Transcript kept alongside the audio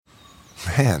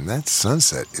Man, that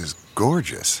sunset is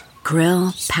gorgeous.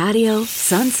 Grill, patio,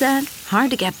 sunset.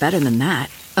 Hard to get better than that.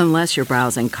 Unless you're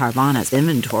browsing Carvana's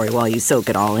inventory while you soak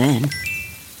it all in.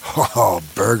 Oh,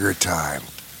 burger time.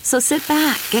 So sit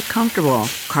back, get comfortable.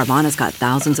 Carvana's got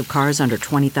thousands of cars under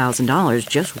 $20,000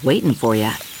 just waiting for you.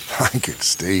 I could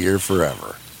stay here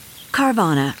forever.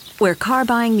 Carvana, where car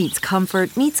buying meets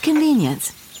comfort meets convenience.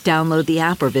 Download the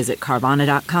app or visit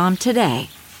Carvana.com today.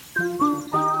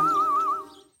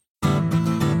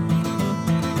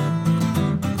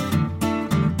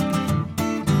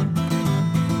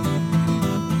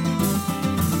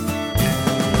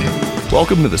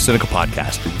 Welcome to the Sinica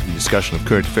Podcast, a discussion of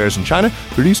current affairs in China,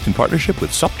 produced in partnership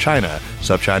with SupChina.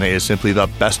 SupChina is simply the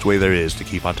best way there is to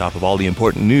keep on top of all the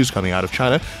important news coming out of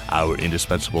China. Our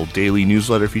indispensable daily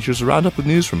newsletter features a roundup of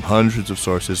news from hundreds of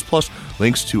sources, plus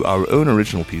links to our own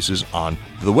original pieces on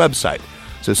the website.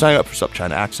 So sign up for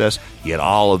SupChina Access, you get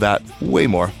all of that, way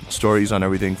more. Stories on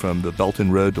everything from the Belt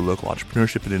and Road to local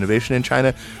entrepreneurship and innovation in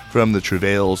China, from the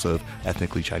travails of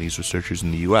ethnically Chinese researchers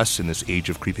in the U.S. in this age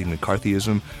of creeping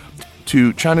McCarthyism,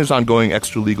 to China's ongoing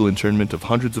extra-legal internment of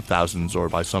hundreds of thousands, or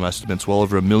by some estimates, well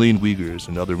over 1 million Uyghurs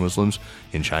and other Muslims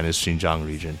in China's Xinjiang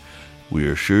region.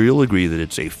 We're sure you'll agree that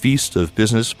it's a feast of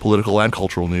business, political, and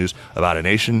cultural news about a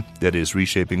nation that is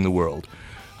reshaping the world.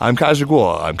 I'm Kaiser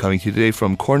Kuo. I'm coming to you today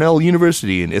from Cornell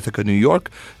University in Ithaca, New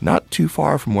York, not too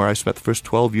far from where I spent the first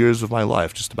 12 years of my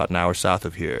life, just about an hour south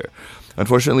of here.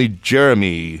 Unfortunately,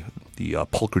 Jeremy, the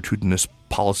pulchritudinous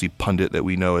policy pundit that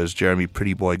we know as Jeremy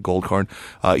Pretty Boy Goldkorn,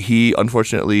 he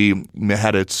unfortunately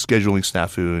had a scheduling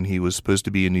snafu, and he was supposed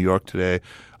to be in New York today,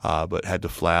 but had to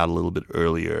fly out a little bit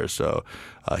earlier, so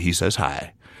he says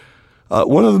hi.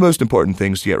 One of the most important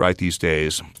things to get right these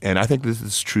days, and I think this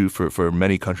is true for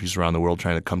many countries around the world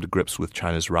trying to come to grips with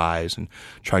China's rise and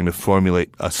trying to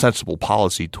formulate a sensible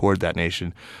policy toward that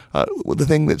nation, the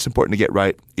thing that's important to get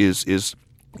right is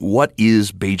what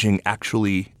is Beijing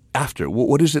actually after?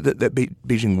 What is it that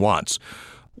Beijing wants?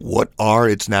 What are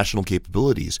its national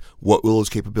capabilities? What will its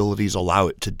capabilities allow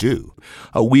it to do?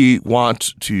 We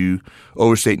want to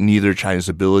overstate neither China's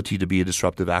ability to be a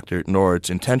disruptive actor nor its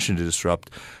intention to disrupt.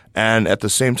 And at the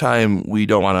same time, we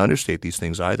don't want to understate these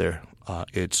things either.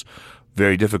 It's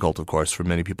very difficult, of course, for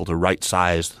many people to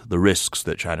right-size the risks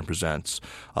that China presents.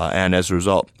 And as a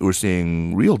result, we're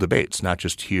seeing real debates, not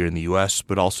just here in the U.S.,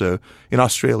 but also in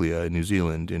Australia, in New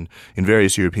Zealand, in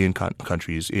various European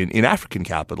countries, in African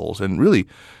capitals, and really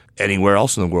anywhere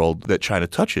else in the world that China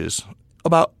touches,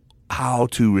 about how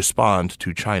to respond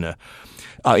to China.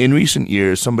 In recent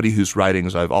years, somebody whose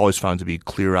writings I've always found to be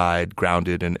clear-eyed,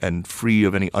 grounded, and free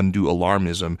of any undue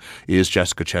alarmism is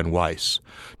Jessica Chen Weiss.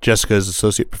 Jessica is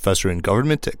associate professor in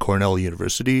government at Cornell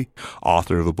University,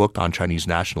 author of a book on Chinese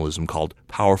nationalism called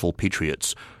Powerful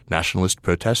Patriots, Nationalist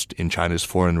Protest in China's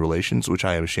Foreign Relations, which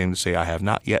I am ashamed to say I have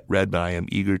not yet read, but I am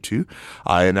eager to.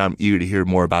 And I'm eager to hear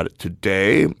more about it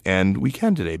today, and we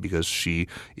can today because she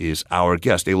is our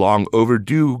guest, a long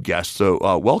overdue guest.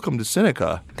 So welcome to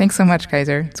Sinica. Thanks so much,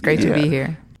 Kaiser. It's great to be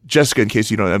here. Jessica, in case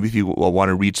you don't know, if you want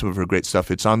to read some of her great stuff,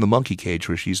 it's on The Monkey Cage,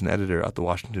 where she's an editor at the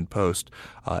Washington Post,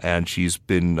 and she's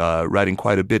been writing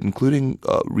quite a bit, including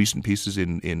recent pieces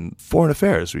in foreign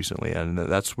affairs recently, and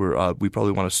that's where we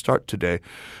probably want to start today.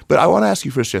 But I want to ask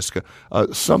you first, Jessica,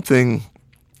 something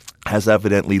has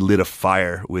evidently lit a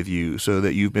fire with you so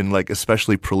that you've been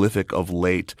especially prolific of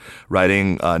late,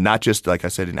 writing not just, like I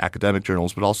said, in academic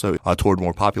journals, but also toward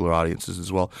more popular audiences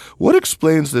as well. What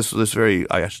explains this very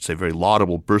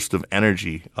laudable burst of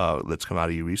energy that's come out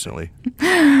of you recently?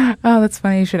 Oh, that's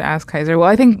funny you should ask, Kaiser. Well,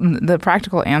 I think the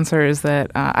practical answer is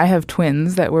that I have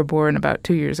twins that were born about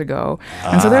 2 years ago.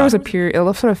 And so there was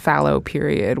a sort of fallow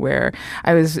period where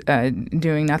I was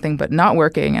doing nothing but not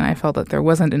working, and I felt that there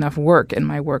wasn't enough work in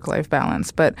my work-life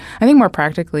balance. But I think more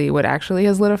practically, what actually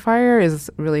has lit a fire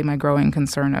is really my growing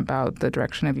concern about the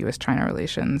direction of U.S.-China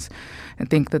relations. I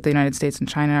think that the United States and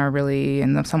China are really,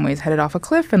 in some ways, headed off a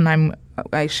cliff, and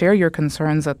I share your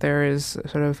concerns that there is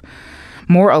sort of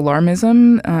more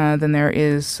alarmism than there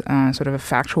is sort of a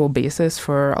factual basis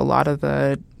for a lot of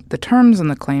the terms and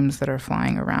the claims that are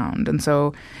flying around. And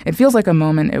so it feels like a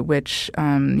moment at which,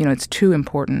 it's too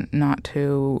important not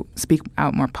to speak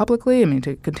out more publicly. I mean,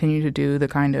 to continue to do the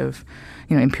kind of,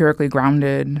 empirically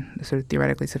grounded, sort of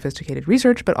theoretically sophisticated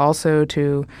research, but also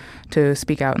to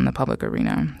speak out in the public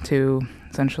arena, to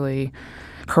essentially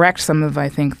correct some of, I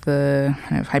think, the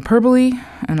kind of hyperbole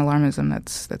and alarmism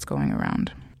that's going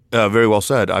around. Very well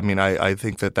said. I mean, I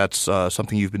think that's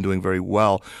something you've been doing very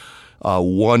well.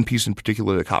 One piece in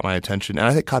particular that caught my attention, and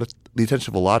I think caught the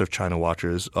attention of a lot of China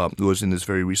watchers, was in this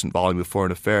very recent volume of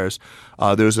Foreign Affairs.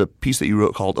 There was a piece that you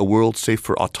wrote called "A World Safe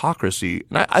for Autocracy,"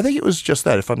 and I think it was just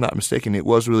that. If I'm not mistaken, it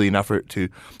was really an effort to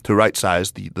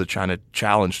right-size the China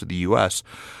challenge to the U.S.,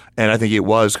 and I think it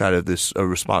was kind of a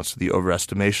response to the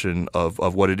overestimation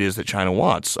of what it is that China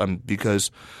wants,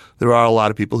 because there are a lot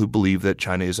of people who believe that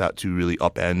China is out to really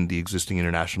upend the existing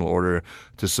international order,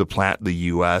 to supplant the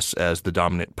U.S. as the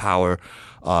dominant power.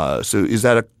 So is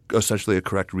that essentially a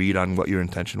correct read on what your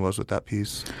intention was with that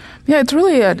piece? Yeah, it's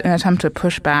really an attempt to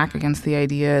push back against the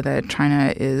idea that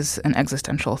China is an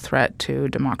existential threat to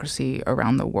democracy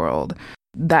around the world.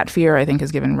 That fear, I think, has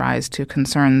given rise to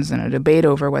concerns and a debate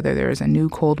over whether there is a new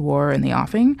Cold War in the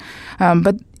offing.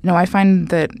 But I find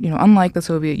that, unlike the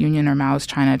Soviet Union or Mao's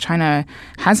China, China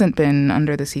hasn't been,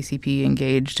 under the CCP,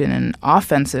 engaged in an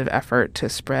offensive effort to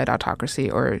spread autocracy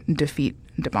or defeat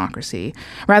democracy.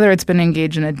 Rather, it's been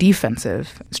engaged in a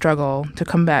defensive struggle to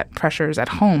combat pressures at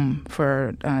home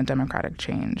for democratic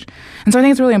change. And so I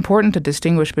think it's really important to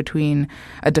distinguish between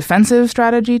a defensive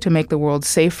strategy to make the world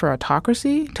safe for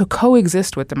autocracy, to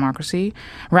coexist with democracy,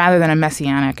 rather than a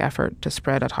messianic effort to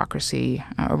spread autocracy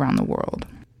around the world.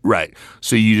 Right.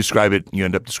 So you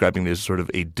end up describing it as sort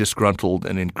of a disgruntled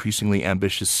and increasingly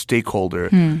ambitious stakeholder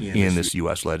in this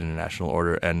U.S.-led international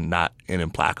order, and not an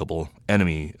implacable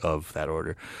enemy of that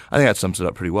order. I think that sums it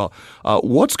up pretty well.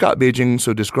 What's got Beijing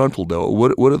so disgruntled, though?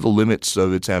 What are the limits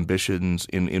of its ambitions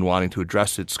in wanting to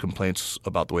address its complaints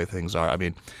about the way things are? I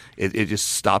mean, it just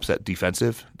stops at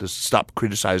defensive? Does it stop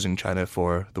criticizing China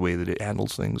for the way that it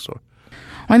handles things? Or?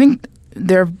 Well, I think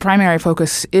their primary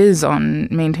focus is on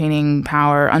maintaining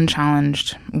power,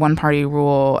 unchallenged one-party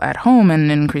rule at home, and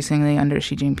increasingly under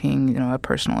Xi Jinping, a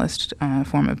personalist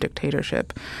form of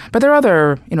dictatorship. But there are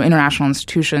other, international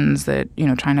institutions that,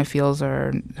 China feels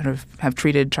are sort of have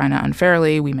treated China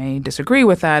unfairly. We may disagree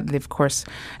with that. They, of course,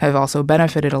 have also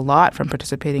benefited a lot from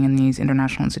participating in these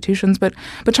international institutions. But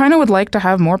China would like to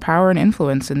have more power and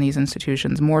influence in these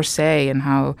institutions, more say in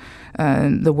how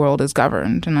the world is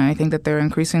governed. And I think that they're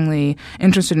increasingly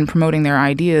interested in promoting their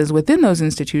ideas within those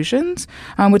institutions,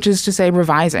 which is to say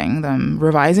revising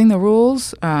the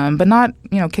rules, but not,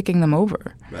 kicking them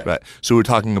over. Right. So we're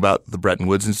talking about the Bretton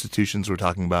Woods institutions. We're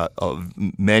talking about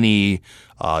many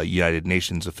United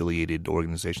Nations affiliated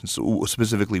organizations. So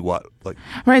specifically what?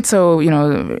 Right. So,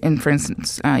 for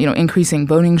instance, increasing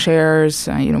voting shares,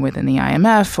 within the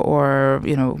IMF, or,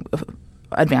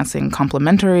 advancing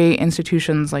complementary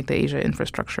institutions like the Asia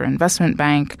Infrastructure Investment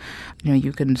Bank.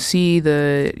 You can see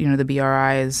the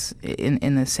BRIs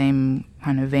in the same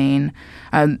kind of vein.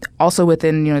 Also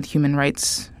within, the human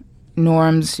rights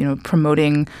norms,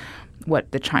 promoting what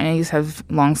the Chinese have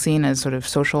long seen as sort of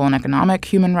social and economic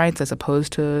human rights as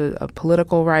opposed to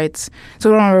political rights.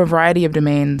 So on a variety of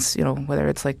domains, whether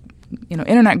it's like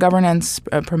internet governance,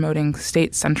 promoting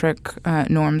state-centric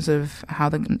norms of how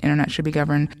the internet should be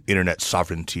governed. Internet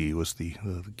sovereignty was the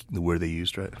word they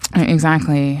used, right?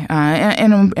 Exactly.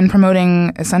 And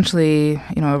promoting essentially,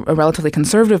 a relatively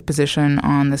conservative position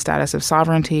on the status of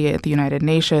sovereignty at the United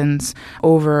Nations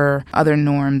over other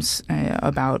norms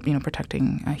about,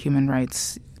 protecting human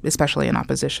rights, especially in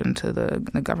opposition to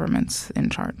the governments in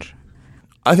charge.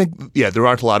 I think, there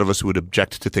aren't a lot of us who would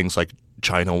object to things like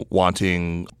China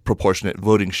wanting proportionate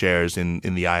voting shares in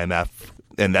the IMF,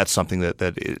 and that's something that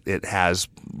it has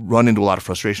run into a lot of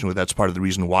frustration with. That's part of the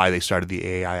reason why they started the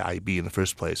AIIB in the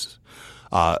first place.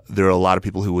 There are a lot of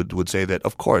people who would say that,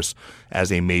 of course,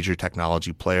 as a major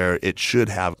technology player, it should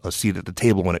have a seat at the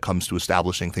table when it comes to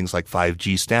establishing things like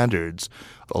 5G standards,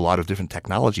 a lot of different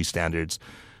technology standards.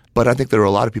 But I think there are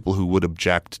a lot of people who would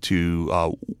object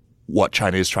to what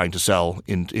China is trying to sell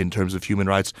in terms of human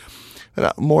rights.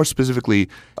 More specifically,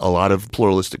 a lot of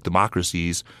pluralistic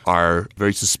democracies are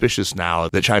very suspicious now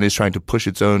that China is trying to push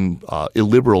its own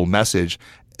illiberal message,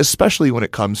 especially when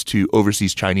it comes to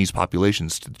overseas Chinese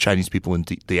populations, to the Chinese people in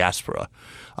diaspora.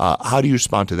 How do you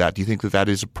respond to that? Do you think that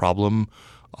is a problem?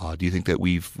 Do you think that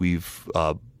we've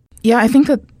Yeah, I think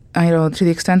that to the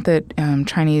extent that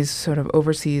Chinese sort of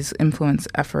overseas influence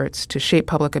efforts to shape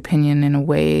public opinion in a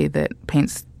way that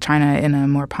paints China in a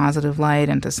more positive light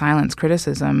and to silence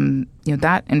criticism,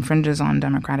 that infringes on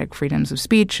democratic freedoms of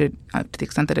speech. To the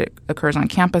extent that it occurs on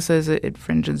campuses, it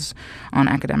infringes on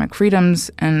academic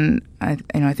freedoms. And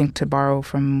I think, to borrow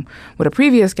from what a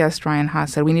previous guest, Ryan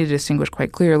Haas, said, we need to distinguish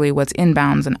quite clearly what's in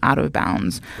bounds and out of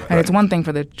bounds. Right. And it's one thing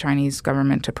for the Chinese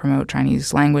government to promote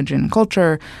Chinese language and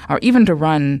culture, or even to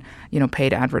run,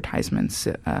 paid advertisements,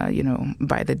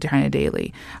 by the China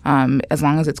Daily, as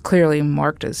long as it's clearly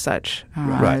marked as such.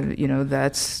 Right.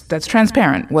 That's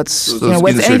transparent. What's those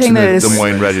what's inserts anything in that Des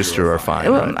Moines Register are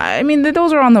fine. Well, Right? I mean,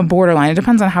 those are on the borderline. It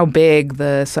depends on how big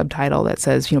the subtitle that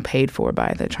says, paid for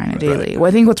by the China Daily. Right. Well,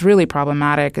 I think what's really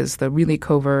problematic is the really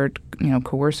covert,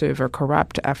 coercive or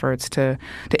corrupt efforts to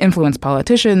influence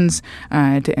politicians,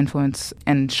 to influence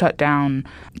and shut down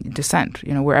dissent,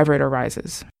 wherever it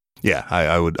arises. Yeah,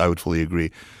 I would fully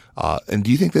agree. And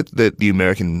do you think that the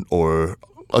American, or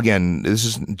again, this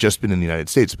hasn't just been in the United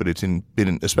States, but it's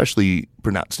been especially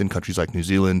pronounced in countries like New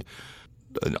Zealand,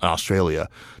 Australia.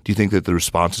 Do you think that the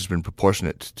response has been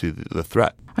proportionate to the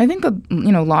threat? I think that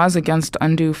laws against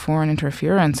undue foreign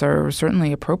interference are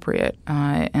certainly appropriate,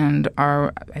 and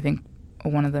are, I think,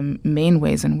 one of the main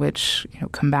ways in which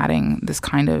combating this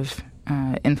kind of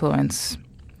influence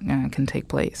can take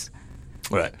place.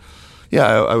 Right. Yeah,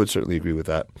 I would certainly agree with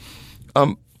that.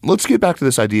 Let's get back to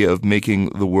this idea of making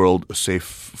the world safe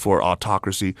for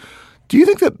autocracy. Do you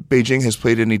think that Beijing has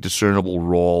played any discernible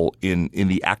role in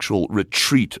the actual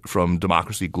retreat from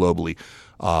democracy globally,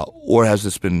 or has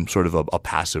this been sort of a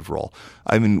passive role?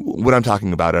 I mean, what I'm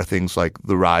talking about are things like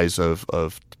the rise of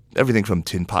everything from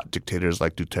tin pot dictators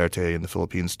like Duterte in the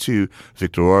Philippines to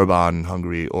Viktor Orban in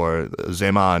Hungary, or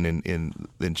Zeman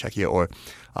in Czechia, or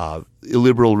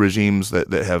illiberal regimes that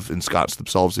have ensconced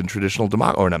themselves in traditional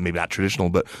or maybe not traditional,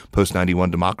 but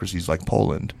post-91 democracies like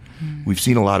Poland. We've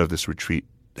seen a lot of this retreat.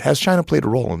 Has China played a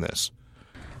role in this?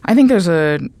 I think there's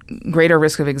a greater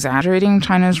risk of exaggerating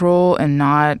China's role and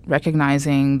not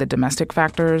recognizing the domestic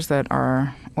factors that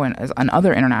are, and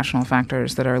other international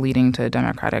factors that are leading to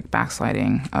democratic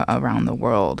backsliding around the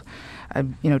world.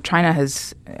 China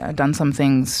has done some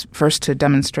things first to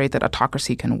demonstrate that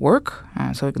autocracy can work,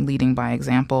 so leading by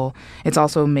example. It's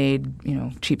also made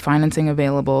cheap financing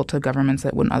available to governments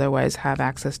that wouldn't otherwise have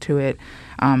access to it.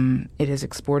 It has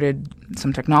exported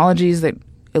some technologies that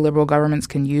illiberal governments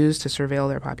can use to surveil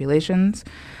their populations,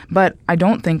 but I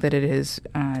don't think that it has,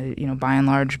 by and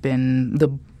large, been the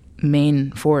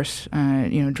main force,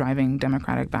 driving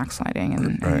democratic backsliding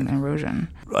and erosion.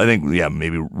 I think,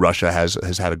 maybe Russia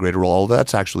has had a greater role. Although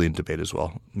that's actually in debate as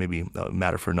well. Maybe a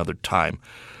matter for another time.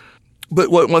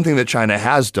 But one thing that China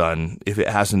has done, if it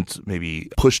hasn't maybe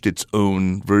pushed its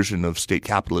own version of state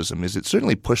capitalism, is it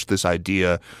certainly pushed this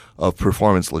idea of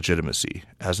performance legitimacy,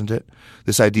 hasn't it?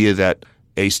 This idea that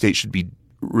a state should be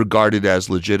regarded as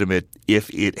legitimate if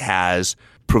it has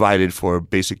provided for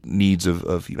basic needs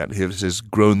of humanity, has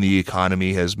grown the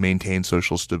economy, has maintained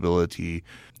social stability,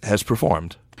 has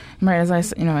performed. Right, as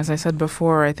I said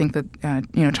before, I think that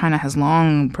China has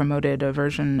long promoted a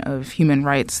version of human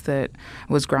rights that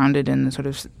was grounded in the sort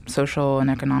of social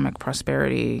and economic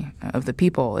prosperity of the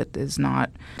people. It has not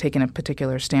taken a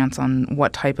particular stance on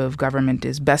what type of government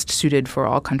is best suited for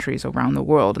all countries around the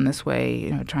world. In this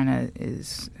way, China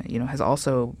is has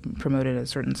also promoted a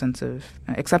certain sense of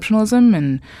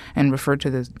exceptionalism and referred to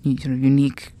the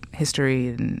unique history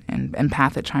and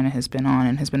path that China has been on,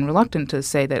 and has been reluctant to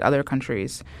say that other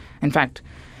countries, in fact,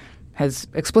 has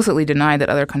explicitly denied that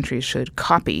other countries should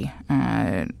copy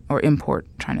or import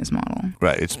China's model.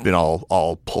 Right. It's been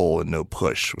all pull and no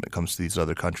push when it comes to these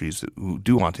other countries who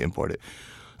do want to import it.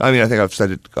 I mean, I think I've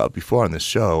said it before on this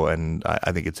show, and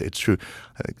I think it's true.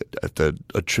 I think I have to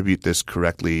attribute this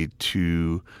correctly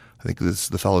to, I think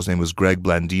the fellow's name was Greg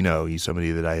Blandino. He's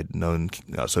somebody that I had known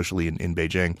socially in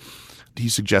Beijing. He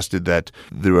suggested that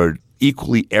there are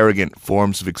equally arrogant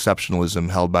forms of exceptionalism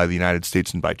held by the United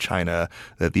States and by China,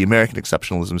 that the American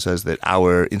exceptionalism says that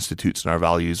our institutes and our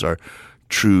values are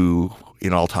true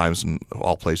in all times and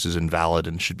all places and valid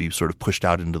and should be sort of pushed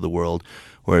out into the world,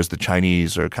 whereas the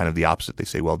Chinese are kind of the opposite. They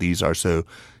say, well, these are so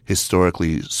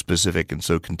historically specific and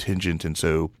so contingent and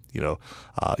so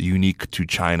unique to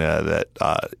China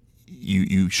that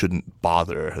you shouldn't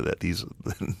bother, that these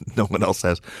no one else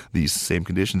has these same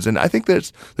conditions. And I think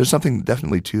there's something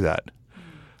definitely to that.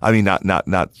 I mean, not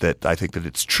that I think that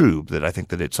it's true, that I think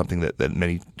that it's something that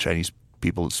many Chinese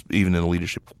people, even in the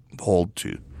leadership, hold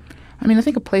to. I mean, I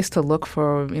think a place to look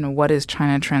for, what is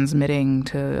China transmitting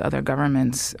to other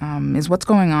governments is what's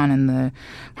going on in the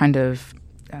kind of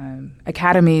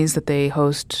academies that they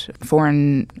host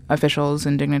foreign officials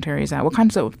and dignitaries at. What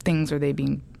kinds of things are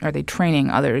they training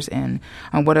others in?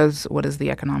 What is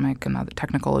the economic and other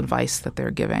technical advice that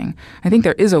they're giving? I think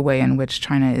there is a way in which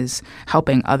China is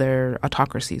helping other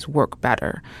autocracies work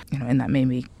better, and that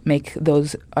may make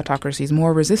those autocracies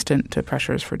more resistant to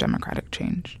pressures for democratic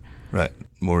change. Right.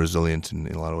 More resilient in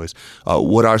a lot of ways.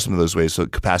 What are some of those ways? So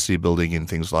capacity building in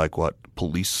things like what?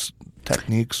 Police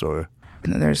techniques or?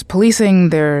 There's policing,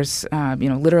 there's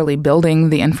literally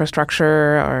building the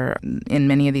infrastructure, or in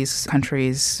many of these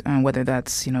countries, whether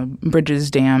that's bridges,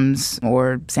 dams,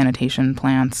 or sanitation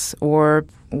plants, or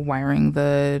wiring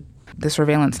the the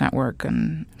surveillance network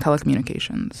and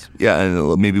telecommunications. Yeah,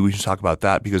 and maybe we should talk about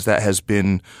that because that has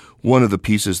been one of the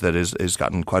pieces that has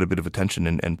gotten quite a bit of attention,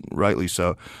 and rightly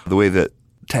so. The way that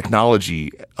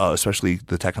technology, especially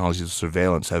the technologies of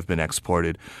surveillance, have been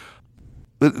exported.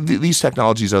 These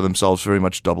technologies are themselves very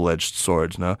much double-edged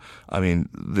swords, no? I mean,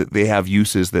 they have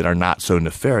uses that are not so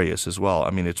nefarious as well. I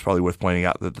mean, it's probably worth pointing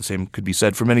out that the same could be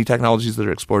said for many technologies that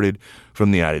are exported from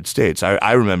the United States.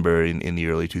 I remember in the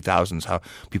early 2000s how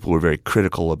people were very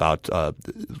critical about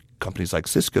companies like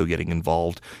Cisco getting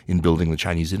involved in building the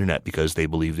Chinese internet because they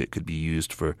believed it could be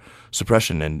used for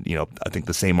suppression. And, I think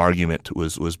the same argument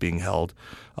was being held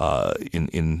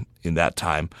in that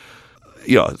time.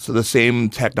 So the same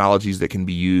technologies that can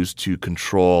be used to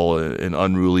control an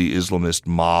unruly Islamist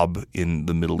mob in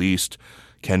the Middle East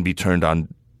can be turned on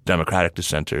democratic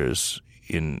dissenters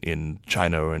in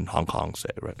China or in Hong Kong, say,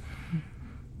 right?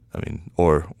 I mean,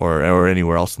 or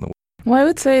anywhere else in the world. Well, I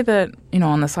would say that,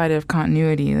 on the side of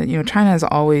continuity, that, China has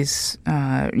always,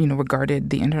 regarded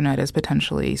the internet as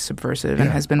potentially subversive and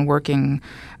has been working,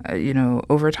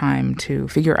 over time to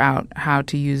figure out how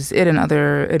to use it and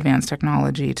other advanced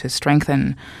technology to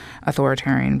strengthen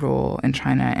authoritarian rule in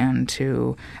China and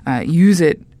to use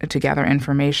it to gather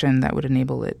information that would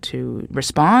enable it to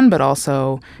respond, but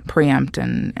also preempt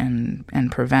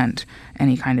and prevent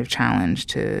any kind of challenge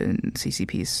to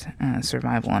CCP's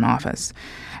survival in office.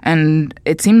 And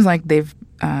it seems like they've,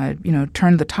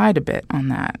 turned the tide a bit on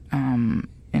that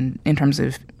in terms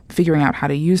of figuring out how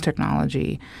to use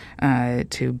technology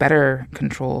to better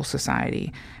control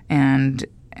society. And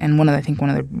one of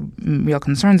the real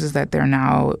concerns is that they're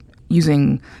now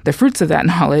using the fruits of that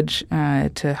knowledge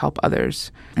to help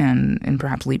others and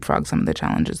perhaps leapfrog some of the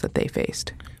challenges that they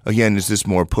faced. Again, is this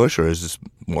more push or is this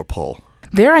more pull?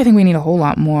 There, I think we need a whole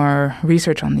lot more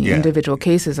research on the individual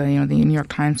cases. The New York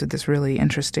Times did this really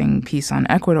interesting piece on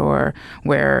Ecuador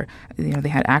where they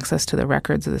had access to the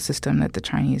records of the system that the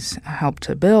Chinese helped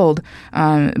to build,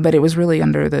 but it was really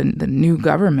under the new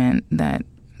government that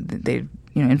they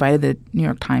invited the New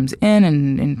York Times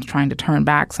in trying to turn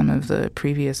back some of the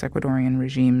previous Ecuadorian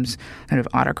regime's kind of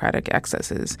autocratic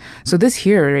excesses. So this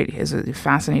here is a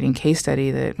fascinating case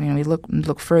study that we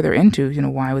look further into.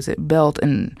 Why was it built?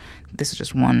 And this is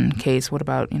just one case. What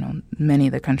about many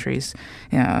of the countries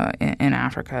in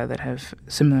Africa that have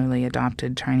similarly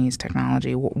adopted Chinese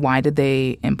technology? Why did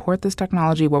they import this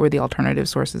technology? What were the alternative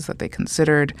sources that they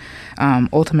considered?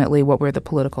 Ultimately, what were the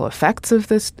political effects of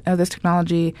this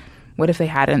technology? What if they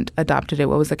hadn't adopted it?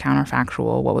 What was the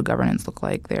counterfactual? What would governance look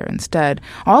like there instead?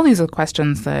 All these are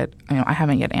questions that I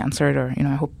haven't yet answered, or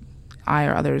I hope I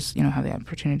or others have the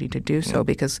opportunity to do so,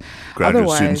 because graduate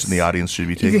otherwise, students in the audience should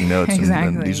be taking notes. Exactly.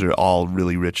 And these are all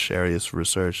really rich areas for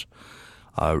research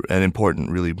and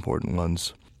really important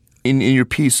ones. In your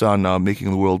piece on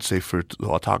making the world safe for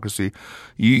autocracy,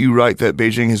 you write that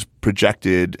Beijing has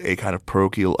projected a kind of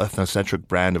parochial, ethnocentric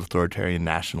brand of authoritarian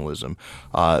nationalism.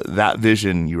 That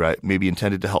vision, you write, may be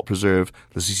intended to help preserve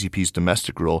the CCP's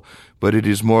domestic rule, but it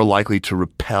is more likely to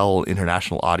repel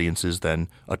international audiences than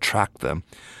attract them.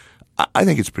 I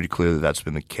think it's pretty clear that that's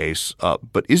been the case.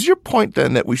 But is your point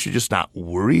then that we should just not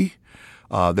worry?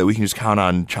 That we can just count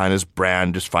on China's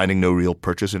brand just finding no real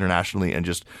purchase internationally and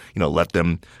just let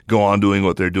them go on doing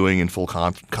what they're doing in full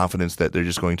confidence that they're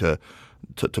just going to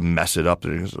mess it up,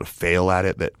 they're going to fail at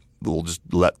it, that we'll just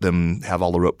let them have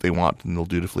all the rope they want and they'll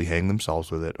dutifully hang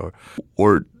themselves with it?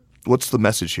 Or what's the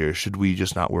message here? Should we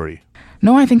just not worry?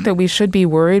 No, I think that we should be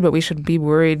worried, but we should be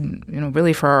worried,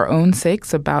 really for our own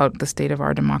sakes about the state of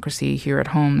our democracy here at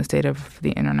home, the state of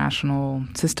the international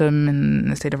system,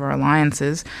 and the state of our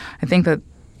alliances. I think that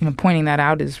pointing that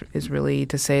out is really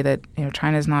to say that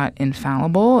China is not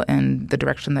infallible, and the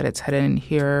direction that it's headed in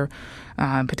here,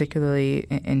 particularly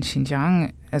in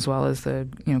Xinjiang, as well as the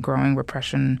growing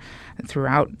repression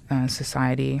throughout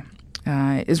society,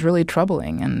 is really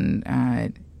troubling,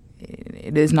 and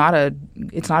it's not a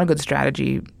good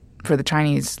strategy for the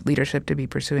Chinese leadership to be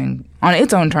pursuing on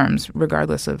its own terms,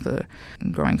 regardless of the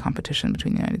growing competition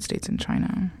between the United States and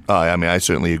China. I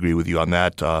certainly agree with you on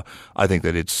that. I think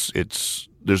that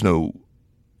there's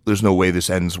no way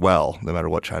this ends well, no matter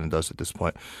what China does at this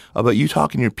point. But you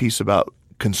talk in your piece about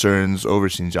concerns over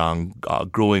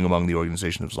Xinjiang growing among the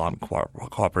Organization of Islamic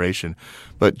Cooperation.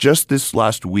 But just this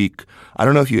last week, I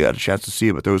don't know if you had a chance to see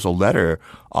it, but there was a letter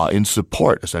in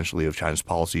support, essentially, of China's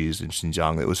policies in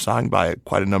Xinjiang that was signed by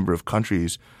quite a number of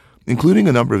countries, including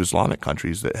a number of Islamic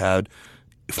countries that had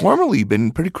formerly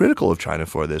been pretty critical of China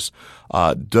for this.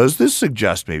 Does this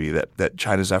suggest maybe that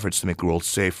China's efforts to make the world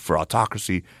safe for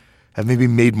autocracy have maybe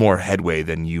made more headway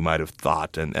than you might have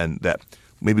thought, and that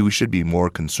maybe we should be more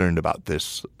concerned about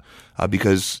this?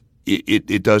 Because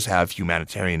it does have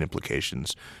humanitarian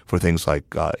implications for things like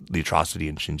the atrocity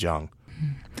in Xinjiang.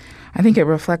 I think it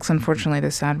reflects, unfortunately,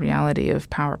 the sad reality of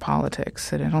power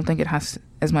politics. And I don't think it has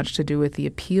as much to do with the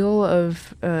appeal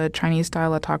of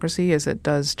Chinese-style autocracy as it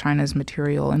does China's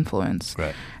material influence,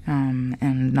 right.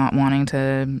 And not wanting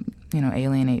to,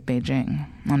 alienate Beijing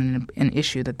on an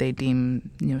issue that they deem,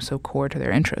 so core to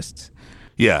their interests.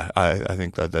 Yeah, I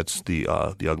think that's the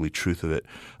ugly truth of it.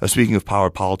 Speaking of power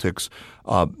politics,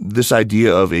 this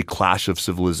idea of a clash of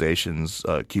civilizations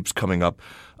keeps coming up.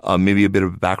 Maybe a bit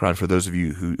of background for those of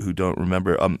you who don't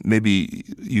remember. Maybe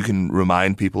you can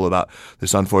remind people about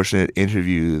this unfortunate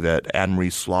interview that Anne-Marie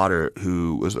Slaughter,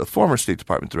 who was a former State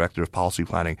Department Director of Policy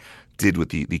Planning, did with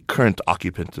the current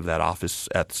occupant of that office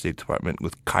at the State Department,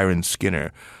 with Kyron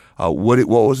Skinner. What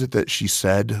was it that she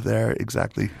said there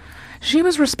exactly? She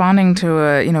was responding to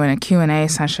in a Q&A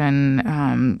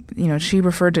session, she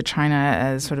referred to China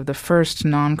as sort of the first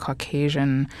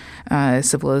non-Caucasian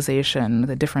civilization with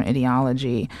a different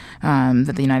ideology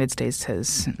that the United States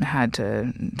has had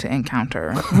to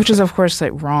encounter, which is, of course,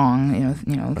 wrong.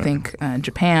 Think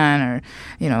Japan or,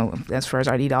 as far as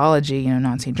ideology,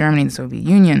 Nazi Germany, the Soviet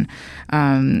Union.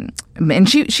 And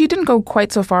she didn't go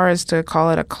quite so far as to call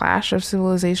it a clash of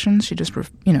civilizations. She just,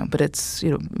 but it's,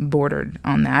 bordered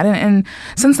on that. And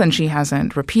since then, she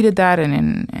hasn't repeated that,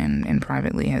 and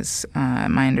privately has,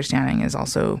 my understanding, has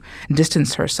also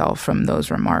distanced herself from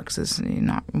those remarks as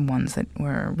not ones that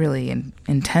were really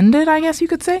intended, I guess you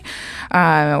could say,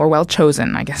 or well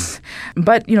chosen, I guess.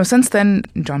 But, since then,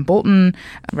 John Bolton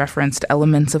referenced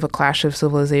elements of a clash of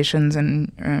civilizations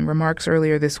in remarks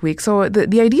earlier this week. So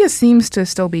the idea seems to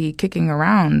still be kicking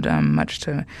around, much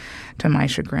to my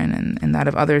chagrin, and that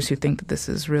of others who think that this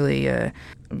is really a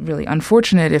really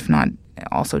unfortunate, if not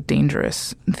also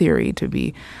dangerous, theory to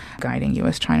be guiding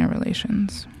U.S.-China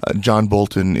relations. John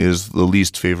Bolton is the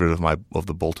least favorite of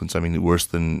the Boltons. I mean, worse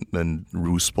than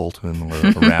Roose Bolton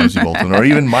or Ramsey Bolton or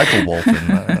even Michael Bolton.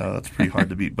 That's pretty hard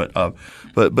to beat.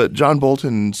 But John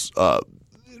Bolton's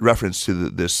reference to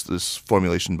this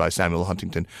formulation by Samuel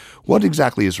Huntington, what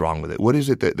exactly is wrong with it? What is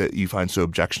it that you find so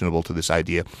objectionable to this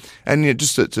idea? And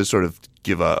just to sort of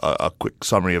give a quick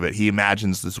summary of it, he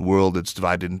imagines this world that's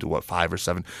divided into 5 or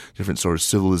 7 different sort of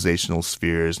civilizational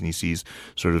spheres, and he sees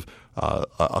sort of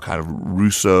a kind of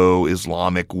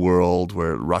Russo-Islamic world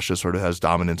where Russia sort of has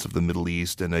dominance of the Middle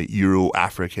East, and a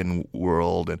Euro-African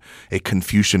world, and a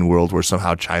Confucian world where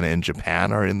somehow China and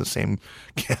Japan are in the same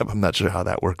camp. I'm not sure how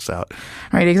that works out.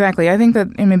 Right, exactly. I think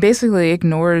that basically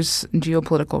ignores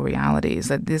geopolitical realities,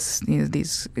 that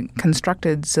these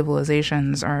constructed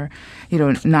civilizations are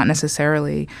not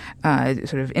necessarily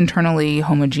sort of internally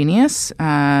homogeneous,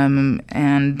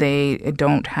 and they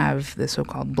don't have the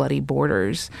so-called bloody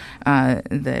borders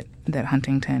that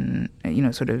Huntington,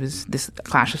 sort of is, this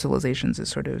clash of civilizations is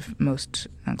sort of most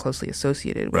closely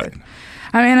associated with. Right.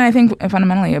 I think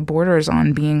fundamentally it borders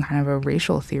on being kind of a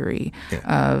racial theory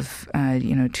of,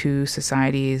 two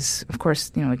societies, of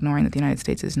course, ignoring that the United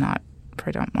States is not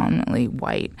predominantly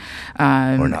white,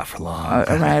 or not for long,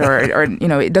 right? Or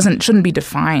it shouldn't be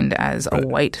defined as a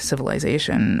white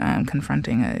civilization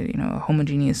confronting a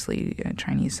homogeneously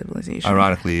Chinese civilization.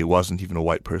 Ironically, it wasn't even a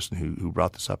white person who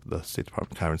brought this up. The State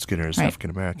Department, Kyron Skinner, is African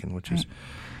American, which is.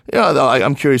 Yeah,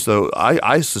 I'm curious though.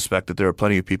 I suspect that there are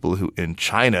plenty of people who in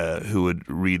China who would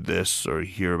read this or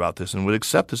hear about this and would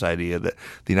accept this idea that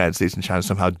the United States and China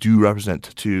somehow do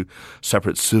represent 2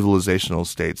 separate civilizational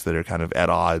states that are kind of at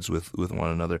odds with one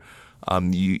another.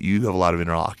 You have a lot of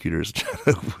interlocutors.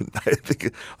 I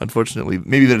think, unfortunately,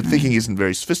 maybe their thinking isn't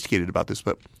very sophisticated about this,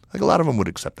 but I think a lot of them would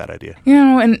accept that idea.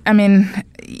 And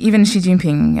even Xi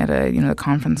Jinping at a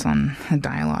conference on a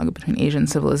dialogue between Asian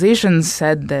civilizations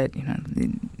said that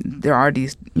there are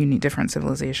these different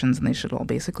civilizations and they should all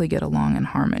basically get along in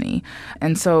harmony.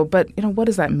 And so, but what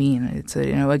does that mean? It's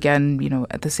again,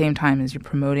 at the same time as you're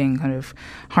promoting kind of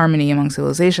harmony among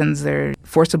civilizations, they're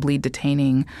forcibly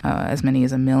detaining as many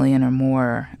as 1 million or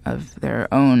more of their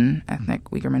own ethnic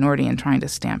Uyghur minority and trying to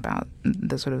stamp out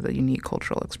the sort of the unique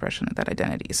cultural expression of that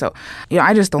identity. So,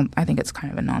 I think it's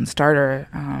kind of a non-starter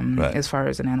as far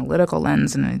as an analytical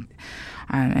lens, and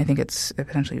I think it's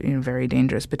potentially very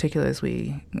dangerous, particularly as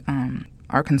we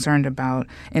are concerned about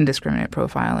indiscriminate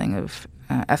profiling of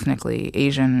ethnically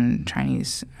Asian and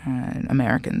Chinese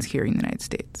Americans here in the United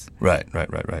States. Right.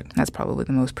 That's probably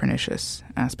the most pernicious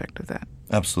aspect of that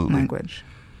language.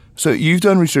 So you've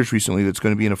done research recently that's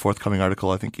going to be in a forthcoming article,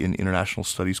 I think, in International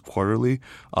Studies Quarterly,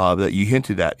 that you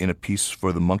hinted at in a piece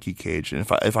for The Monkey Cage. And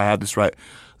if I have this right,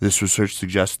 this research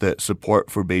suggests that support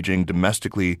for Beijing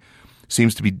domestically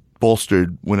seems to be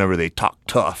bolstered whenever they talk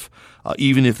tough,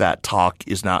 even if that talk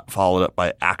is not followed up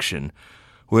by action,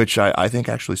 which I think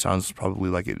actually sounds probably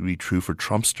like it would be true for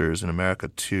Trumpsters in America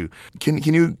too.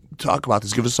 Can you talk about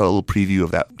this? Give us a little preview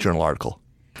of that journal article.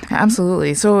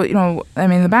 Absolutely. So,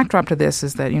 the backdrop to this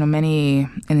is that, many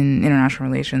in international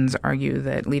relations argue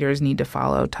that leaders need to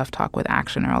follow tough talk with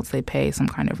action or else they pay some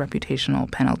kind of reputational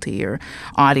penalty or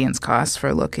audience costs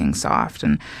for looking soft.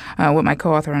 And what my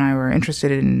co-author and I were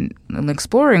interested in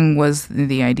exploring was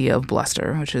the idea of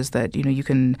bluster, which is that, you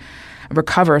can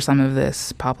recover some of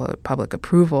this public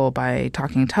approval by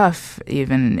talking tough,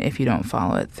 even if you don't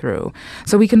follow it through.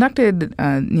 So we conducted,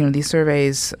 these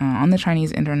surveys on the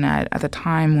Chinese internet at the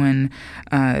time when,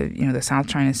 the South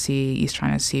China Sea, East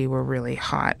China Sea were really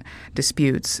hot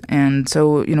disputes. And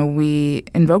so, we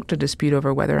invoked a dispute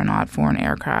over whether or not foreign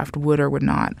aircraft would or would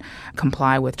not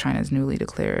comply with China's newly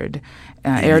declared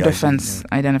air defense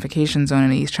identification zone in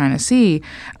the East China Sea.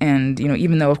 And,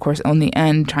 even though, of course, in the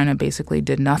end, China basically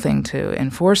did nothing to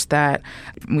enforce that,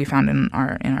 we found in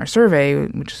our survey,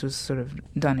 which was sort of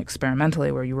done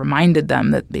experimentally, where you reminded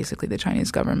them that basically the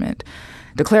Chinese government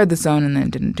declared the zone and then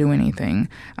didn't do anything,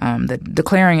 that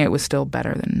declaring it was still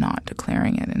better than not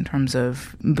declaring it in terms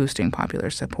of boosting popular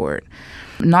support.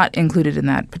 Not included in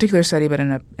that particular study, but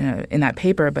in that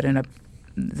paper, but in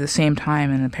the same time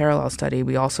in a parallel study,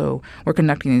 we also were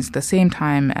conducting these the same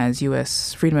time as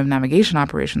U.S. freedom of navigation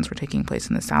operations were taking place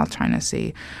in the South China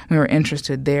Sea. We were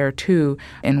interested there, too,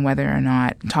 in whether or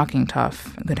not talking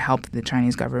tough could help the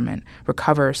Chinese government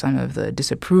recover some of the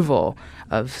disapproval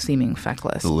of seeming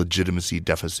feckless. The legitimacy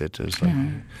deficit is like...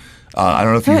 I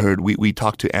don't know if you heard, we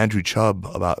talked to Andrew Chubb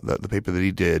about the paper that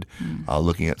he did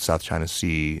looking at South China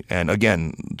Sea. And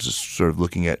again, just sort of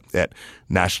looking at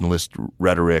nationalist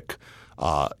rhetoric.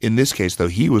 In this case, though,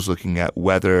 he was looking at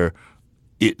whether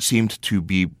it seemed to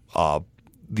be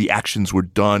the actions were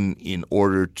done in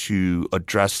order to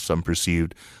address some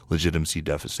perceived legitimacy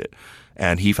deficit.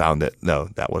 And he found that, no,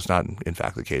 that was not, in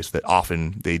fact, the case, that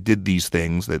often they did these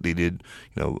things, that they did,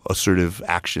 assertive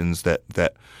actions that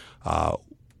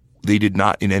they did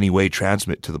not in any way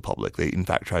transmit to the public. They, in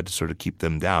fact, tried to sort of keep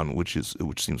them down, which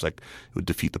seems like it would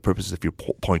defeat the purpose. If your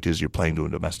point is you're playing to a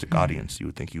domestic audience, you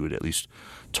would think you would at least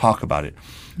talk about it.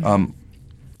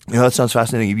 That sounds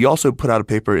fascinating. You also put out a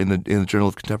paper in the Journal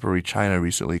of Contemporary China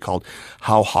recently called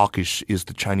 "How Hawkish is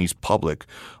the Chinese Public?"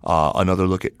 Another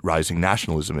look at rising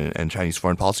nationalism and Chinese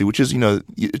foreign policy, which is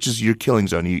it's just your killing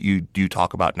zone. You do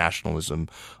talk about nationalism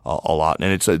a lot,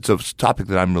 and it's a topic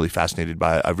that I'm really fascinated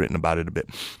by. I've written about it a bit.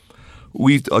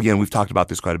 We've talked about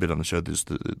this quite a bit on the show.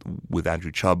 With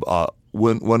Andrew Chubb,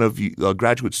 one of you, a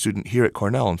graduate student here at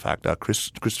Cornell, in fact,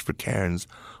 Christopher Cairns.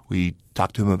 We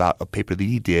talked to him about a paper that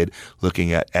he did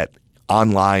looking at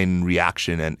online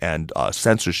reaction and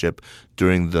censorship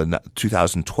during the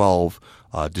 2012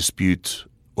 dispute.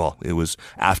 Well, it was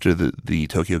after the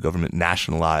Tokyo government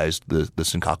nationalized the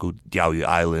Senkaku Diaoyu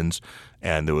Islands,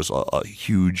 and there was a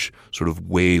huge sort of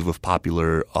wave of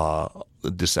popular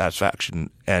dissatisfaction.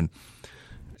 And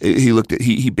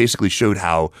he basically showed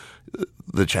how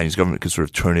the Chinese government could sort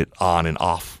of turn it on and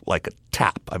off like a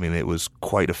tap. I mean, it was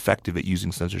quite effective at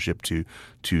using censorship to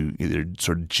either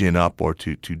sort of gin up or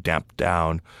to damp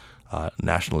down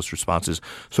nationalist responses.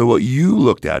 So what you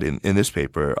looked at in this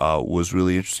paper was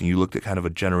really interesting. You looked at kind of a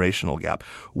generational gap.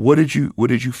 What did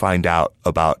you find out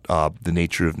about the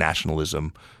nature of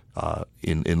nationalism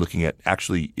in looking at,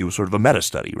 actually, it was sort of a meta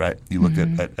study, right? You looked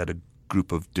at a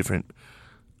group of different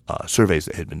surveys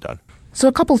that had been done. So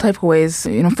a couple type of ways.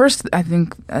 First, I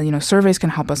think surveys can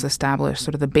help us establish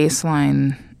sort of the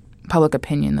baseline public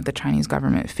opinion that the Chinese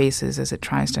government faces as it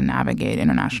tries to navigate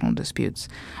international disputes.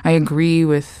 I agree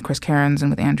with Chris Cairns and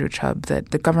with Andrew Chubb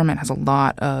that the government has a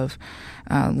lot of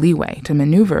leeway to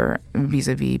maneuver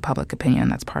vis-a-vis public opinion.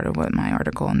 That's part of what my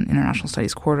article in International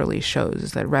Studies Quarterly shows,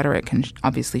 is that rhetoric can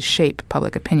obviously shape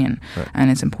public opinion, right. And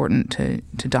it's important to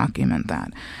document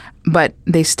that. But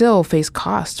they still face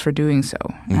costs for doing so.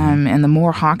 And the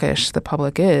more hawkish the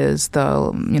public is,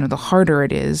 the harder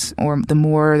it is, or the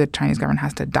more the Chinese government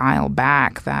has to dial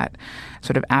back that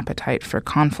sort of appetite for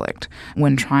conflict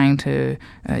when trying to,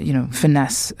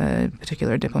 finesse a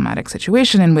particular diplomatic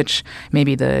situation in which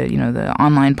maybe the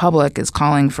online public is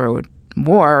calling for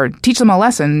war, or teach them a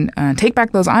lesson, take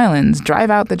back those islands,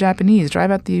 drive out the Japanese, drive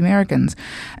out the Americans.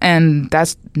 And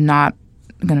that's not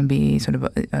going to be sort of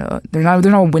there's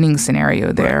no winning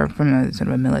scenario there, right, from a sort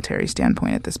of a military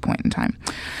standpoint at this point in time.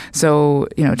 So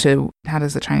how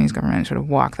does the Chinese government sort of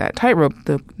walk that tightrope?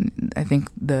 I think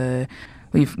the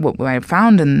what I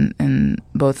found in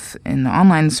both in the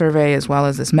online survey as well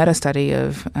as this meta study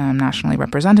of nationally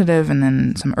representative and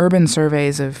then some urban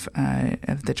surveys of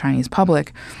the Chinese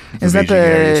public is that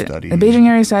the Beijing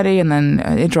area study, and then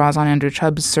it draws on Andrew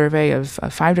Chubb's survey of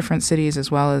 5 different cities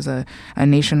as well as a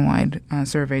nationwide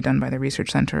survey done by the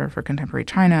Research Center for Contemporary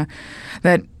China,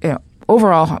 that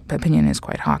overall opinion is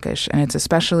quite hawkish, and it's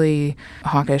especially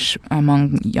hawkish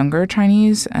among younger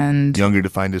Chinese. And younger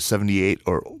defined as 78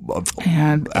 or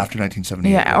after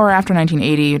 1978? Yeah, or after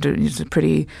 1980. It's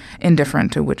pretty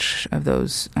indifferent to which of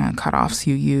those cutoffs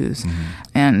you use. Mm-hmm.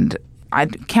 And I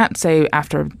can't say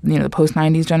after the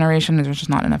post-90s generation, there's just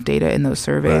not enough data in those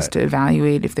surveys to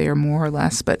evaluate if they are more or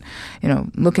less. But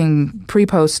looking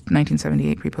pre-post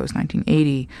 1978, pre-post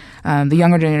 1980, the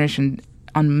younger generation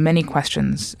on many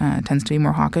questions tends to be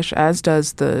more hawkish, as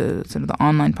does the sort of the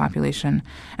online population,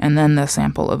 and then the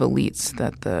sample of elites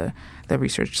that the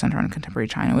Research Center on Contemporary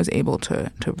China was able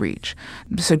to reach.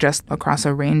 Suggests across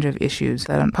a range of issues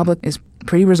that the public is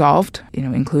pretty resolved,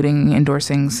 including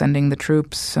endorsing sending the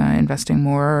troops, investing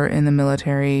more in the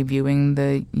military, viewing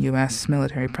the U.S.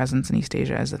 military presence in East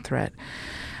Asia as a threat.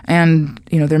 And,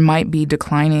 there might be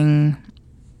declining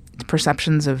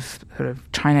perceptions of sort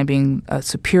of China being a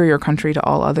superior country to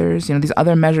all others. These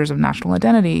other measures of national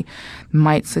identity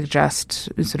might suggest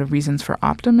sort of reasons for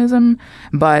optimism,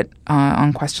 but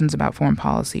on questions about foreign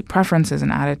policy preferences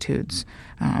and attitudes,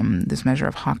 this measure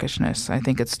of hawkishness, I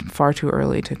think it's far too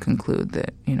early to conclude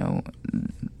that,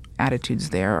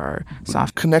 attitudes there are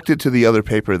soft. Connected to the other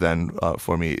paper then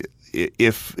for me,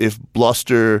 if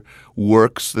bluster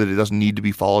works, that it doesn't need to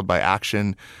be followed by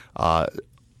action,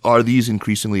 are these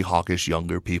increasingly hawkish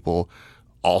younger people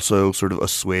also sort of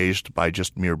assuaged by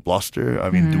just mere bluster? I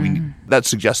mean, that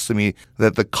suggests to me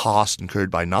that the cost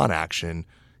incurred by non-action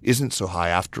isn't so high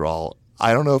after all.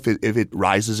 I don't know if it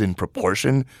rises in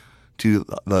proportion to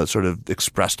the sort of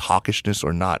expressed hawkishness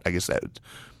or not. I guess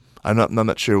I'm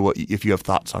not sure if you have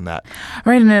thoughts on that.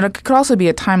 Right, and it could also be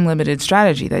a time-limited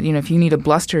strategy that, if you need to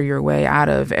bluster your way out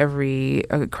of every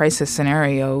crisis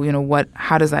scenario,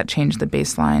 how does that change the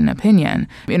baseline opinion?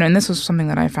 And this was something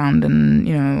that I found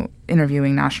in,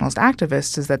 interviewing nationalist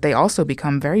activists, is that they also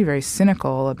become very, very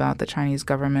cynical about the Chinese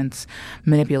government's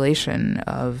manipulation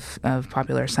of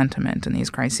popular sentiment in these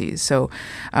crises. So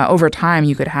over time,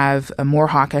 you could have a more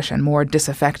hawkish and more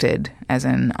disaffected, as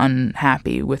in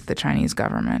unhappy with the Chinese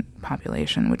government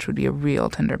population, which would be a real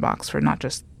tinderbox for not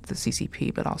just the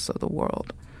CCP, but also the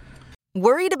world.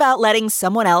 Worried about letting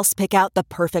someone else pick out the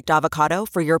perfect avocado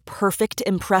for your perfect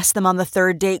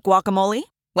impress-them-on-the-third-date guacamole?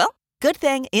 Well, good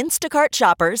thing Instacart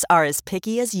shoppers are as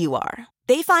picky as you are.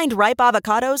 They find ripe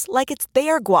avocados like it's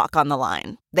their guac on the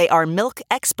line. They are milk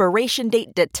expiration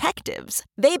date detectives.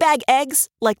 They bag eggs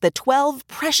like the 12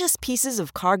 precious pieces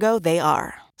of cargo they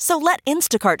are. So let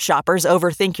Instacart shoppers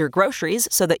overthink your groceries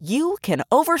so that you can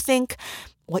overthink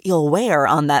what you'll wear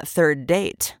on that third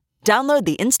date. Download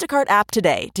the Instacart app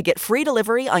today to get free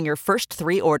delivery on your first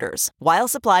 3 orders, while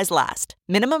supplies last.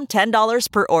 Minimum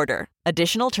 $10 per order.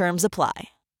 Additional terms apply.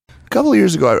 A couple of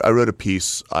years ago, I wrote a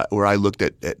piece where I looked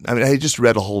at I had just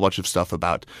read a whole bunch of stuff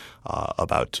about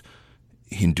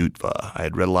Hindutva. I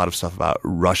had read a lot of stuff about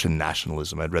Russian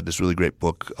nationalism. I'd read this really great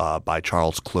book by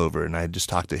Charles Clover, and I had just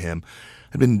talked to him.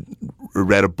 I'd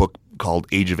read a book called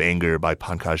Age of Anger by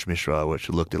Pankaj Mishra, which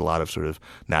looked at a lot of sort of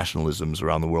nationalisms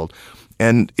around the world.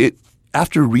 And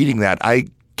after reading that, I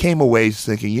came away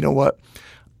thinking, you know what?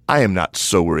 I am not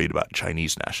so worried about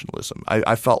Chinese nationalism.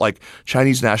 I felt like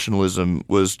Chinese nationalism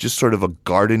was just sort of a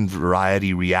garden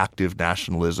variety reactive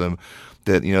nationalism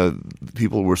that,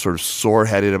 people were sort of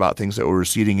sore-headed about things that were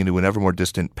receding into an ever more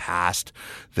distant past,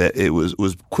 that it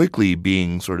was quickly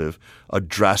being sort of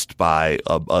addressed by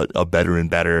a better and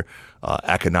better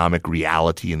economic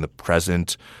reality in the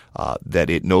present, that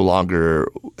it no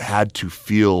longer had to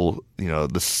feel,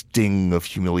 the sting of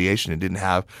humiliation. It didn't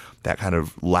have that kind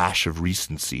of lash of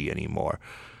recency anymore.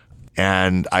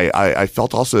 And I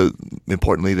felt also,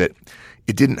 importantly, that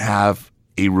it didn't have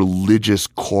a religious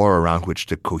core around which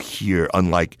to cohere,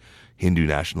 unlike Hindu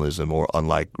nationalism or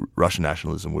unlike Russian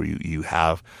nationalism, where you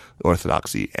have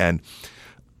orthodoxy. And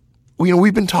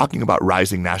we've been talking about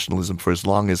rising nationalism for as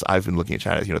long as I've been looking at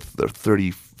China,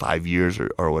 35 years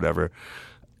or whatever.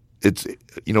 It's,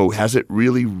 has it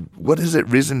really, what has it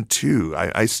risen to?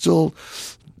 I still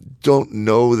don't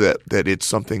know that it's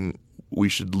something we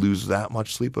should lose that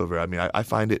much sleep over. I mean, I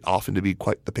find it often to be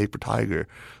quite the paper tiger,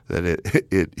 that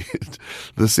it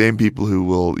the same people who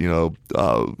will,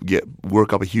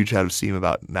 work up a huge head of steam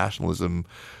about nationalism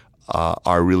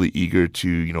are really eager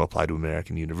to, apply to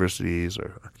American universities,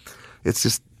 or it's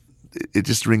just it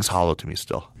just rings hollow to me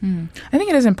still. I think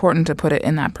it is important to put it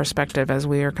in that perspective as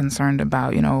we are concerned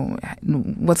about,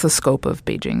 what's the scope of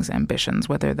Beijing's ambitions,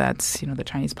 whether that's, the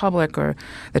Chinese public or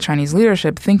the Chinese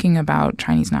leadership thinking about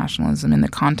Chinese nationalism in the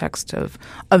context of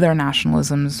other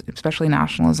nationalisms, especially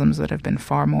nationalisms that have been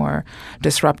far more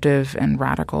disruptive and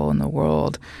radical in the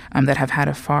world, that have had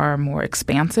a far more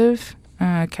expansive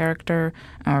character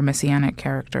or messianic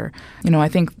character. I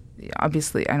think,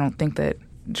 obviously, I don't think that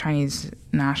Chinese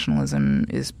nationalism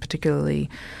is particularly,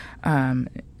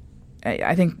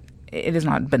 I think it is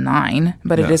not benign,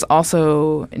 but it is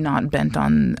also not bent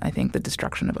on, I think, the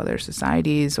destruction of other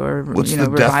societies or, what's the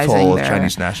death toll of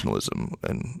Chinese nationalism?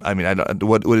 And I mean,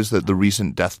 what is the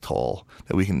recent death toll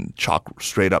that we can chalk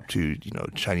straight up to,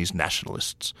 Chinese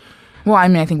nationalists? Well, I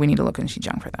mean, I think we need to look in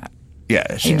Xinjiang for that. Yeah,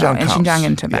 Xinjiang counts. And Xinjiang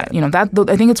and Tibet. Yeah.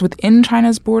 I think it's within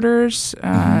China's borders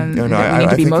that we need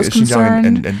to be most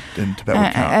concerned. And Tibet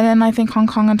would count. And then I think Hong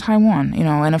Kong and Taiwan,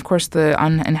 and of course the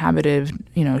uninhabited,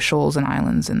 shoals and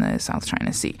islands in the South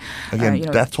China Sea. Again,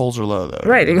 death tolls are low, though.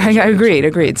 Right,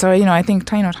 agreed. So, I think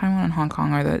Taiwan and Hong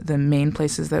Kong are the main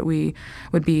places that we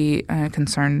would be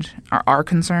concerned, are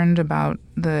concerned about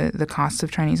the costs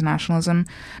of Chinese nationalism.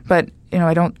 But,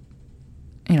 I don't,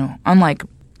 unlike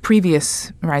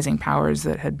previous rising powers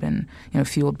that had been,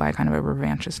 fueled by kind of a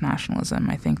revanchist nationalism,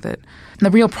 I think that the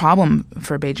real problem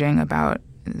for Beijing about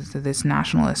this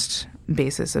nationalist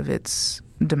basis of its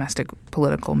domestic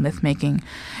political myth-making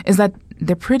is that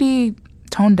they're pretty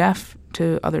tone-deaf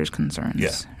to others' concerns.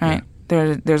 Yeah. Right?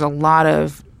 Yeah. There's a lot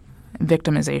of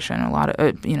victimization, a lot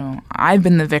of, I've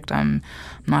been the victim.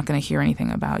 I'm not going to hear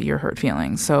anything about your hurt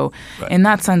feelings. So in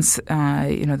that sense,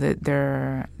 I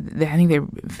think they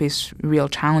face real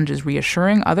challenges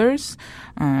reassuring others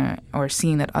or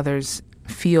seeing that others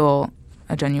feel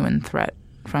a genuine threat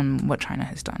from what China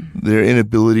has done. Their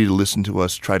inability to listen to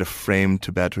us try to frame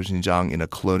Tibet or Xinjiang in a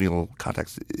colonial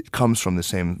context, it comes from the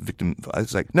same victim.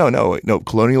 It's like, no,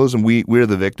 colonialism, we're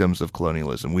the victims of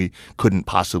colonialism. We couldn't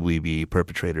possibly be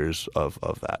perpetrators of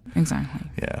that. Exactly.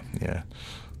 Yeah.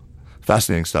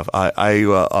 Fascinating stuff.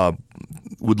 I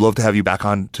would love to have you back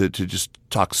on to just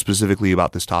talk specifically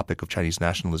about this topic of Chinese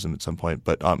nationalism at some point.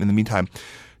 But in the meantime,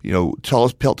 tell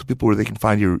people where they can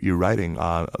find your writing.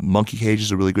 Monkey Cage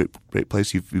is a really great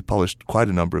place. You've published quite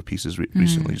a number of pieces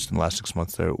recently, just in the last 6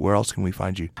 months there. Where else can we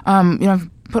find you? I've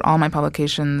put all my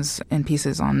publications and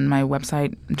pieces on my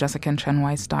website,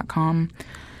 jessicachenweiss.com.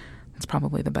 It's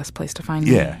probably the best place to find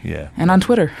me. Yeah. And on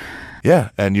Twitter. Yeah,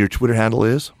 and your Twitter handle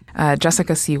is?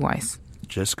 Jessica C. Weiss.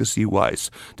 Jessica C. Weiss.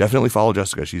 Definitely follow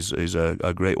Jessica. She's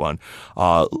a great one.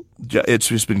 It's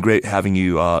just been great having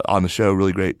you on the show.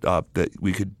 Really great that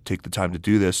we could take the time to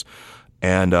do this.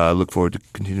 And look forward to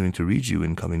continuing to read you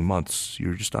in coming months.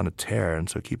 You're just on a tear, and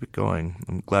so keep it going.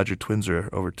 I'm glad your twins are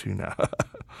over 2 now.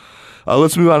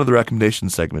 Let's move on to the recommendation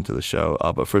segment of the show.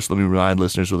 But first, let me remind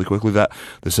listeners really quickly that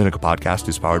the Sinica podcast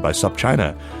is powered by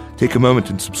SupChina. Take a moment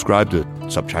and subscribe to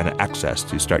SupChina Access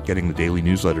to start getting the daily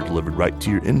newsletter delivered right to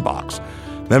your inbox.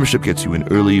 Membership gets you an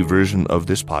early version of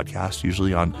this podcast,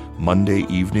 usually on Monday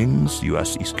evenings,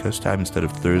 U.S. East Coast time instead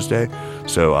of Thursday.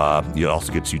 So it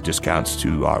also gets you discounts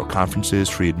to our conferences,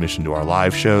 free admission to our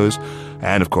live shows,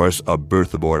 and, of course, a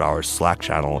berth aboard our Slack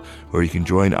channel where you can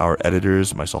join our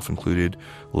editors, myself included,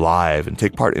 live and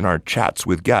take part in our chats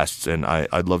with guests. And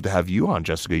I'd love to have you on,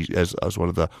 Jessica, as one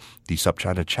of the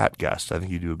SupChina chat guests. I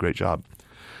think you do a great job.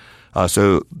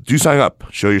 So do sign up.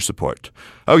 Show your support.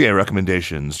 Okay,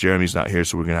 recommendations. Jeremy's not here,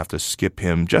 so we're going to have to skip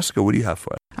him. Jessica, what do you have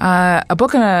for us? A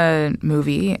book and a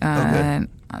movie.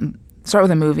 Start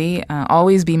with a movie,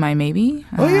 Always Be My Maybe.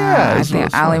 I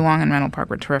think Ali Wong and Randall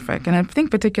Park were terrific. And I think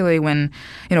particularly when,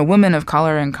 women of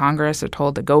color in Congress are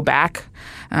told to go back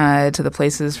to the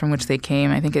places from which they came,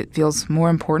 I think it feels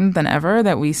more important than ever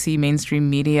that we see mainstream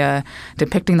media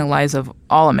depicting the lives of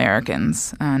all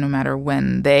Americans, no matter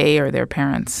when they or their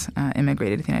parents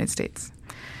immigrated to the United States.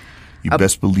 You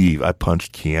best believe I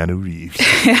punched Keanu Reeves.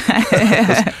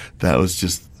 That was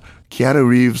just... Keanu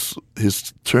Reeves,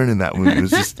 his turn in that movie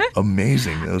was just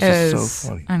amazing. It was just so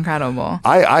funny. Incredible.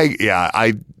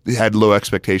 I had low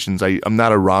expectations. I'm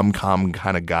not a rom-com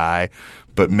kind of guy,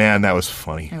 but man, that was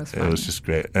funny. It was just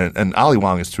great. And Ali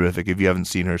Wong is terrific. If you haven't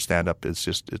seen her stand up, it's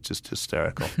just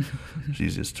hysterical.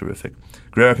 She's just terrific.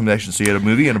 Great recommendation. So you had a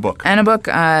movie and a book. And a book,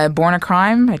 Born a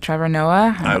Crime by Trevor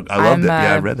Noah. I loved it.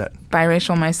 Yeah, I read that.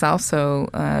 Biracial myself, so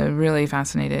really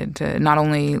fascinated to not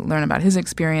only learn about his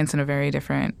experience in a very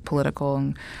different political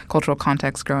and cultural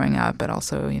context growing up, but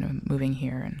also moving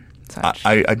here. And such.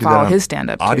 I did Follow that on his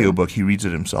stand-up too. audiobook. He reads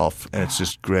it himself, and it's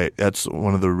just great. That's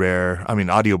one of the rare. I mean,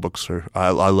 audiobooks are. I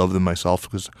love them myself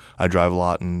because I drive a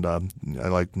lot, and I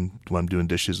like them when I'm doing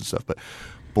dishes and stuff. But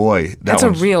boy, that's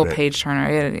a real great. page turner.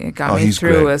 It got me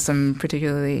through some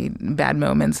particularly bad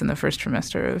moments in the first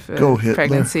trimester of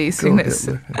pregnancy sickness.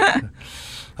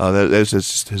 That's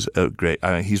just his great.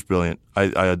 He's brilliant.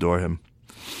 I adore him.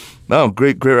 Oh,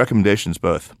 great recommendations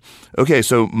both. Okay,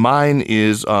 so mine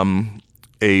is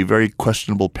a very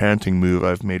questionable parenting move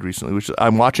I've made recently, which is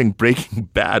I'm watching Breaking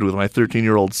Bad with my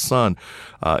 13-year-old son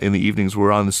in the evenings.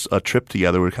 We're on this trip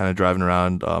together. We're kind of driving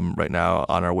around right now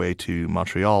on our way to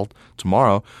Montreal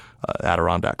tomorrow,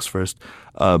 Adirondacks first.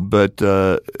 But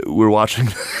we're watching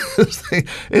this thing.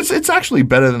 It's actually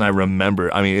better than I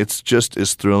remember. I mean, it's just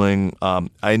as thrilling. Of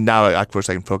course,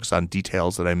 I can focus on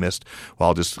details that I missed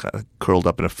while just kind of curled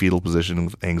up in a fetal position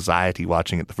with anxiety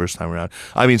watching it the first time around.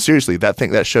 I mean, seriously,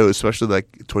 that show, especially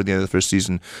like toward the end of the first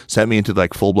season, sent me into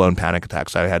like full-blown panic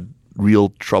attacks. I had real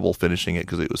trouble finishing it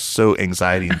because it was so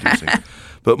anxiety-inducing.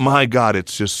 But my God,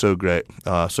 it's just so great.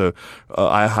 So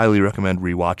I highly recommend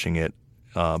rewatching it.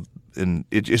 And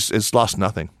it's lost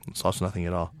nothing. It's lost nothing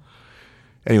at all.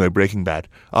 Anyway, Breaking Bad.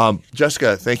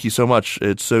 Jessica, thank you so much.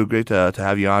 It's so great to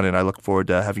have you on, and I look forward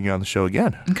to having you on the show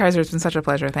again. Kaiser, it's been such a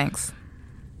pleasure. Thanks.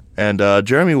 And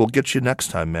Jeremy, we'll get you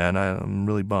next time, man. I'm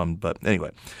really bummed. But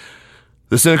anyway,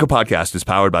 the Sinica Podcast is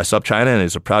powered by SupChina and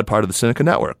is a proud part of the Sinica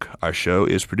Network. Our show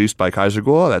is produced by Kaiser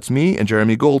Guo, that's me, and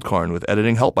Jeremy Goldkorn, with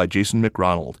editing help by Jason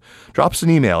McRonald. Drop us an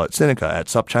email at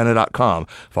sinica@supchina.com.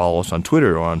 Follow us on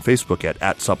Twitter or on Facebook at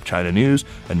 @SupChinaNews,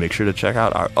 and make sure to check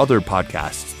out our other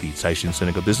podcasts, the Caixin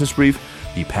Sinica Business Brief,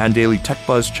 the Pan Daily Tech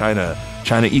Buzz China,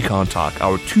 China Econ Talk,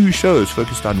 our 2 shows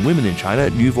focused on women in China,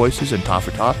 New Voices and Ta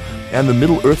for Ta, and the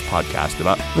Middle Earth podcast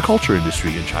about the culture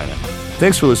industry in China.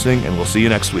 Thanks for listening, and we'll see you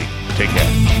next week. Take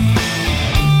care.